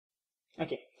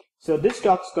Okay, so this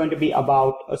talk is going to be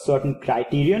about a certain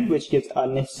criterion which gives a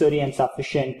necessary and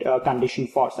sufficient condition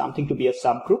for something to be a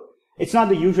subgroup. It's not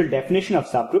the usual definition of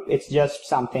subgroup, it's just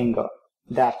something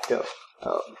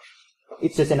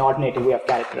it's just an alternative way of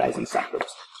characterizing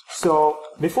subgroups. So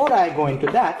before I go into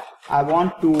that, I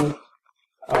want to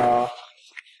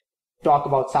talk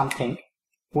about something,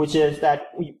 which is that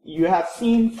you have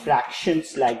seen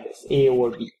fractions like this, a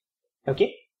over b.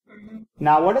 Okay?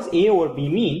 Now, what does a over b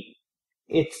mean?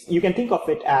 You can think of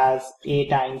it as a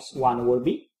times 1 over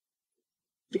b.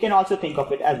 You can also think of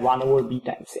it as 1 over b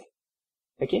times a.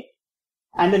 Okay?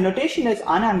 And the notation is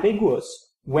unambiguous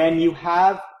when you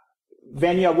are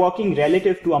working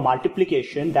relative to a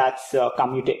multiplication that's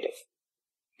commutative.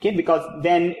 Okay? Because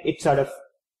then it's sort of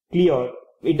clear.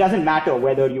 It doesn't matter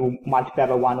whether you multiply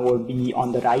by 1 over b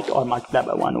on the right or multiply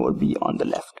by 1 over b on the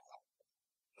left.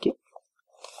 Okay?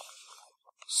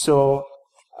 So,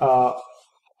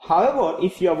 however,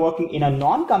 if you are working in a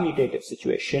non-commutative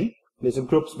situation, these are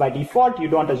groups by default, you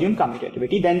don't assume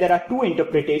commutativity, then there are two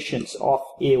interpretations of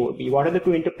a over b. What are the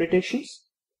two interpretations?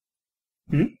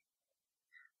 Left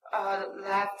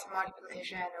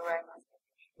multiplication and right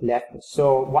multiplication. Left.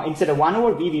 So instead of 1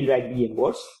 over b, we'll write b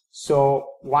inverse. So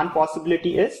one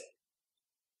possibility is?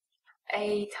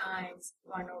 A times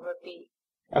 1 over b.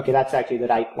 Okay, that's actually the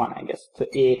right one, I guess. So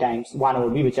a times 1 over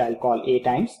b, which I'll call a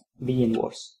times b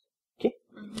inverse. Okay.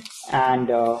 And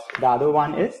the other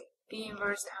one is? B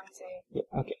inverse times a.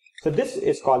 Yeah, okay. So this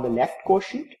is called the left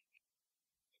quotient.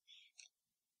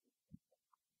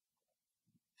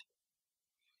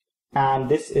 And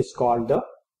this is called the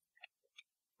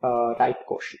right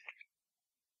quotient.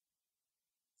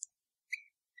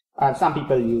 Some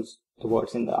people use the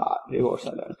words in the reverse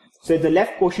order. So it's the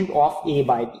left quotient of a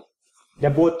by b. They're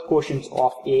both quotients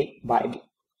of a by b.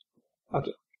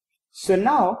 Okay. So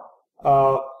now,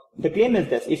 the claim is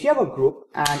this. If you have a group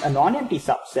and a non-empty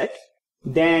subset,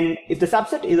 then if the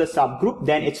subset is a subgroup,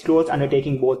 then it's closed under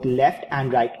taking both left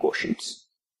and right quotients.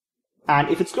 And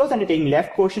if it's closed under taking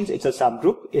left quotients, it's a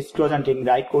subgroup. If it's closed under taking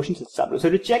right quotients, it's a subgroup. So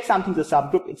to check something's a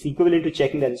subgroup, it's equivalent to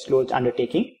checking that it's closed under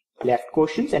taking left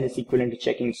quotients, and it's equivalent to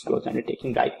checking it's closed under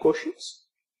taking right quotients.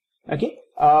 Okay?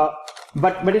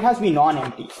 But it has to be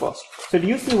non-empty first. So do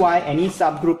you see why any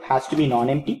subgroup has to be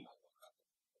non-empty?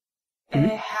 It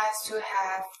has to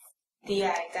have the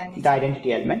identity. The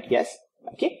identity element, yes.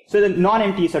 Okay. So the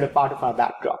non-empty is sort of part of our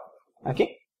backdrop.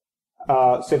 Okay.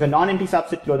 So if a non-empty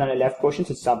subset closed under left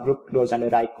quotients, it's a subgroup. Closed under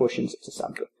right quotients, it's a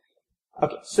subgroup.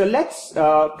 Okay. So let's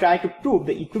try to prove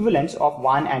the equivalence of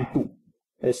 1 and 2.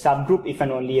 The subgroup if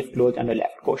and only if closed under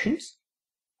left quotients.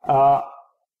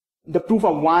 The proof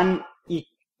of 1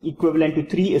 equivalent to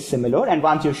 3 is similar, and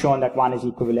once you've shown that 1 is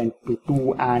equivalent to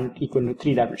 2 and equivalent to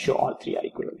 3, that will show all 3 are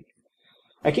equivalent.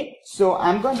 Okay, so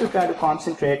I'm going to try to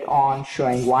concentrate on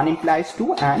showing 1 implies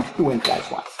 2 and 2 implies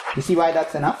 1. You see why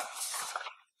that's enough?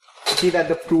 You see that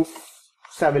the proofs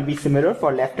will be similar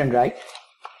for left and right?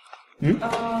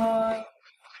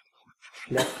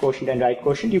 Left quotient and right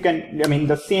quotient.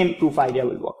 The same proof idea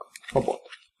will work for both.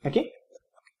 Okay?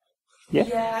 Yeah?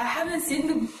 Yeah, I haven't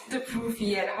seen the proof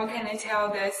yet. How can I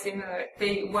tell they're similar?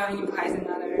 One implies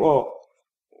another. Oh,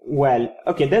 well,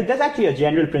 okay, there's actually a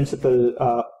general principle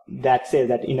that says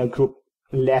that in a group,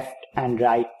 left and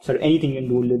right, so anything you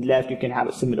do with left, you can have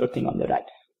a similar thing on the right.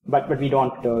 But we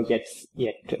don't yet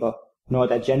know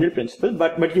that general principle,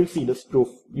 but you'll see this proof,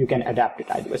 you can adapt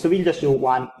it either way. So we'll just do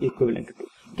 1 equivalent to 2.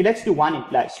 Okay, let's do 1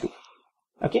 implies 2.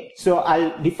 Okay, so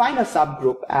I'll define a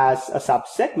subgroup as a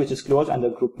subset which is closed under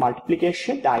group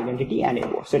multiplication, the identity, and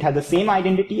inverse. So it has the same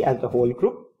identity as the whole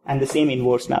group and the same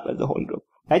inverse map as the whole group.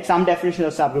 Right? Some definitions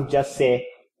of subgroup just say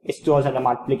it's closed under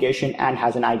multiplication and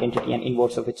has an identity and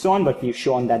inverse of its own, but we've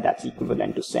shown that that's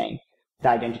equivalent to saying the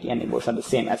identity and inverse are the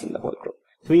same as in the whole group.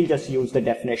 So we'll just use the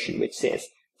definition which says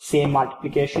same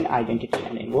multiplication, identity,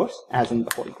 and inverse as in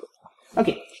the whole group.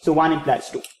 Okay, so 1 implies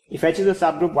 2. If H is a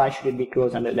subgroup, why should it be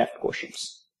closed under left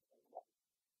quotients?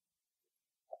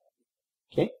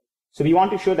 Okay, so we want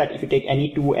to show that if you take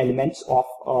any two elements of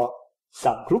a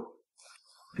subgroup,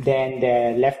 then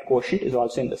their left quotient is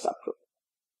also in the subgroup.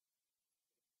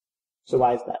 So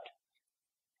why is that?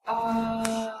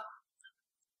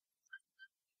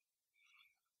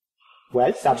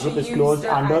 Well, subgroup is closed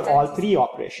under all 3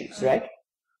 operations, right?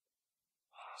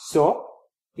 So,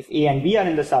 if A and B are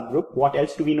in the subgroup, what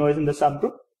else do we know is in the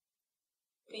subgroup?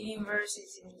 B inverse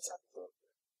is in the subgroup.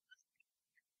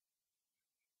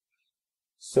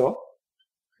 So,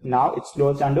 now it's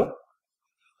closed under?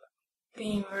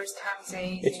 B inverse times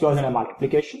A. It's closed under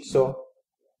multiplication, so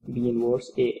B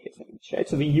inverse A is image, right?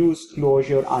 So we use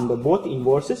closure under both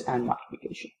inverses and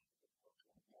multiplication.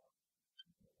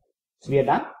 So we are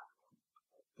done?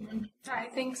 I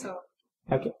think so.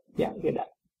 Okay, yeah, we're done.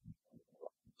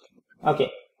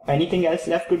 Okay, anything else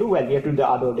left to do? Well, we have to do the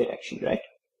other direction, right?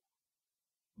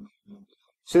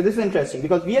 So this is interesting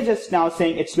because we are just now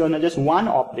saying it's just one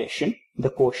operation, the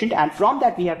quotient, and from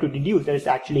that we have to deduce that it's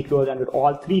actually closed under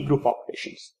all three group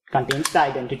operations. Contains the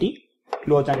identity,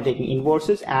 closed under taking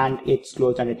inverses, and it's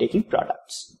closed under taking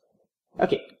products.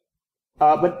 Okay.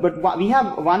 But we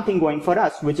have one thing going for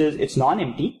us, which is it's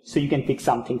non-empty, so you can pick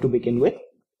something to begin with.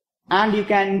 And you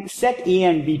can set A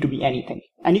and B to be anything.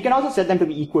 And you can also set them to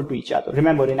be equal to each other.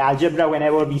 Remember, in algebra,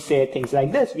 whenever we say things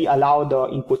like this, we allow the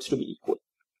inputs to be equal.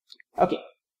 Okay.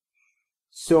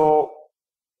 So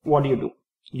what do?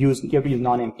 You have to use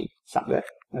non-empty somewhere.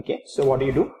 Okay. So what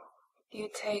do? You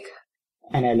take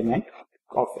an element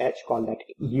of H, call that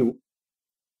U.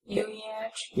 U in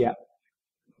H? Yeah.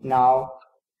 Now,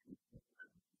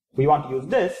 we want to use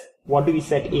this. What do we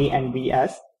set A and B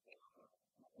as?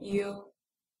 U.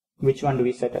 Which one do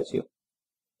we set as U?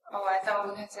 Oh, I thought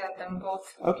we can set them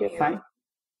both. Okay, U. fine.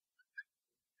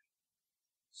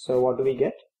 So what do we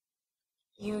get?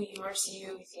 U inverse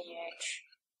U is in H.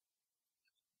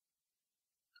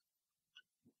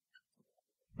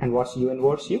 And what's U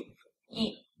inverse U?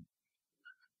 E.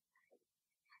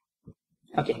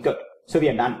 Okay, good. So we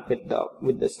are done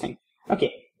with this thing.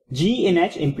 Okay. G in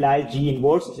H implies G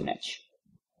inverse is in H.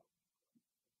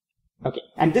 Okay.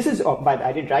 And this is,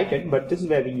 I didn't write it, but this is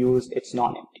where we use it's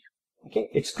non-empty. Okay.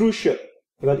 It's crucial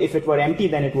because if it were empty,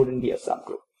 then it wouldn't be a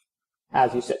subgroup.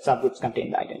 As you said, subgroups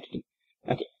contain the identity.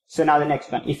 Okay. So now the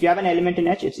next one. If you have an element in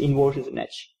H, its inverse is in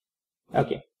H.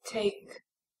 Okay. Take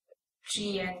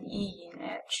G and E in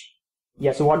H.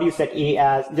 Yeah. So what do you set A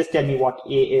as? Just tell me what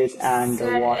A is and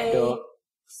set what.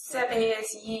 Set A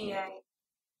as E and.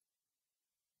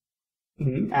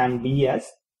 And B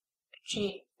as?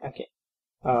 G. Okay.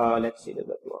 Let's see, does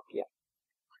that work? Yeah.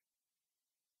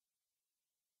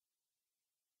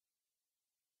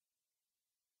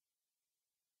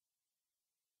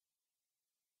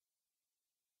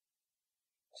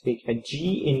 So we get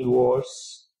G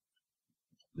inverse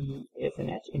E is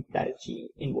an H implies G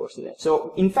inverse is H.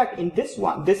 So in fact, in this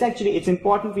one, it's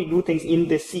important we do things in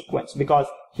this sequence because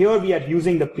here we are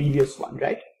using the previous one,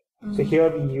 right? So here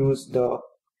we use the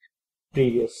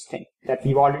previous thing that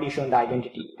we've already shown the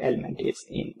identity element is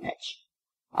in H.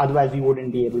 Otherwise, we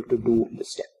wouldn't be able to do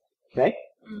this step, right?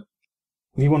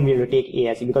 We won't be able to take A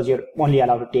as E because you're only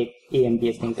allowed to take A and B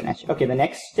as things in H. Okay, the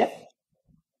next step.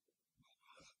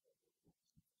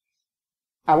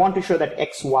 I want to show that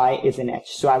XY is in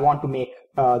H. So I want to make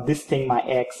this thing my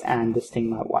X and this thing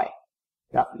my Y.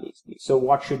 Roughly. So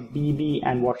what should B be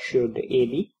and what should A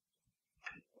be?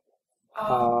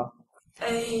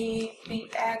 A,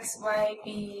 B, X, Y,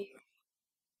 B.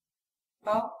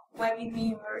 Well, Y, B, B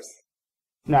inverse.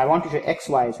 No, I want to show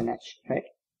XY is in H, right?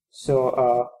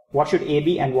 So what should A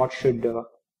be and what should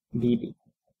B be?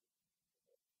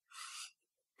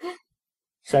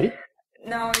 Sorry?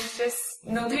 No, it's just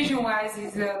notation-wise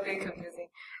is a bit confusing.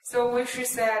 So we should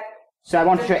set. So I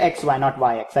want to show XY, not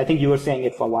YX. I think you were saying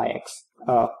it for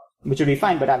YX, which would be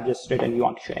fine, but I've just written you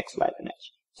want to show XY as an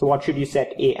H. So what should you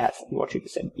set A as and what should you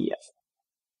set B as?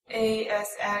 A as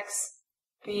X,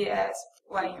 B as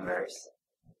Y inverse.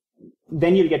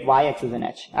 Then you'll get YX as an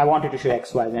H. I wanted to show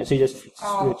XY as an H, so you just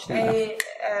switch them around. A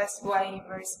as Y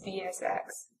inverse, B as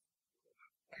X.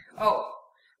 Oh,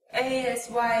 A as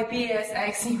Y, B as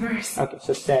X inverse. Okay,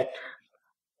 so set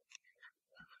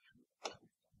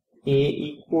A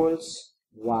equals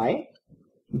Y,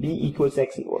 B equals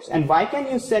X inverse. And why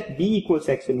can you set B equals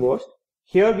X inverse?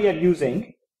 Here we are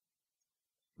using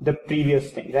the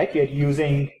previous thing, right? We are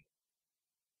using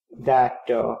that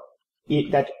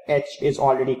that H is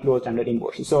already closed under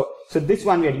inversion. So this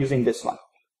one we are using this one.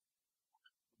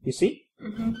 You see?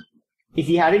 If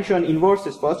we hadn't shown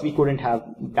inverses first, we couldn't have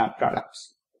done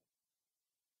products.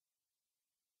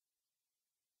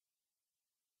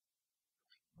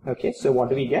 Okay, so what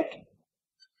do we get?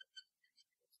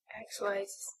 X, Y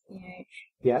is in H.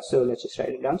 Yeah, so let's just write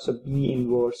it down. So B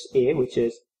inverse A, which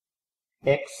is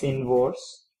X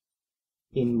inverse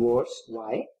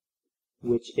Y,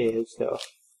 which is the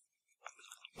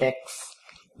X,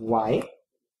 Y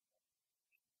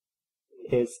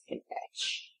is in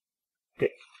H.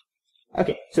 Great.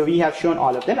 Okay, so we have shown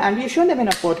all of them and we have shown them in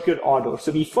a particular order.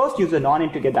 So we first use the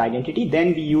non-int to get the identity,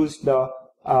 then we use the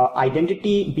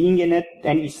identity being in it,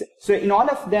 and so in all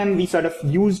of them we sort of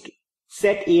used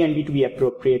set A and B to be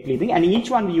appropriately thing, and in each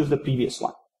one we use the previous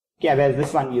one. Okay, whereas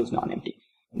this one we use non-empty.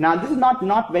 Now this is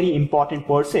not very important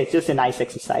per se, it's just a nice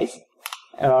exercise.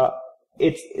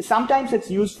 Sometimes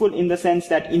it's useful in the sense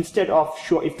that instead of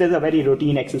if there's a very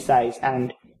routine exercise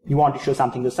and you want to show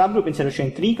something to subgroup, instead of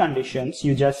showing 3 conditions,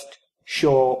 you just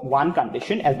show 1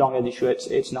 condition as long as you show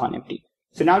it's non-empty.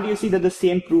 So now do you see that the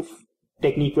same proof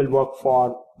technique will work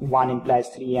for 1 implies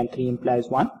 3 and 3 implies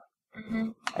 1? Mm-hmm.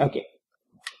 Okay.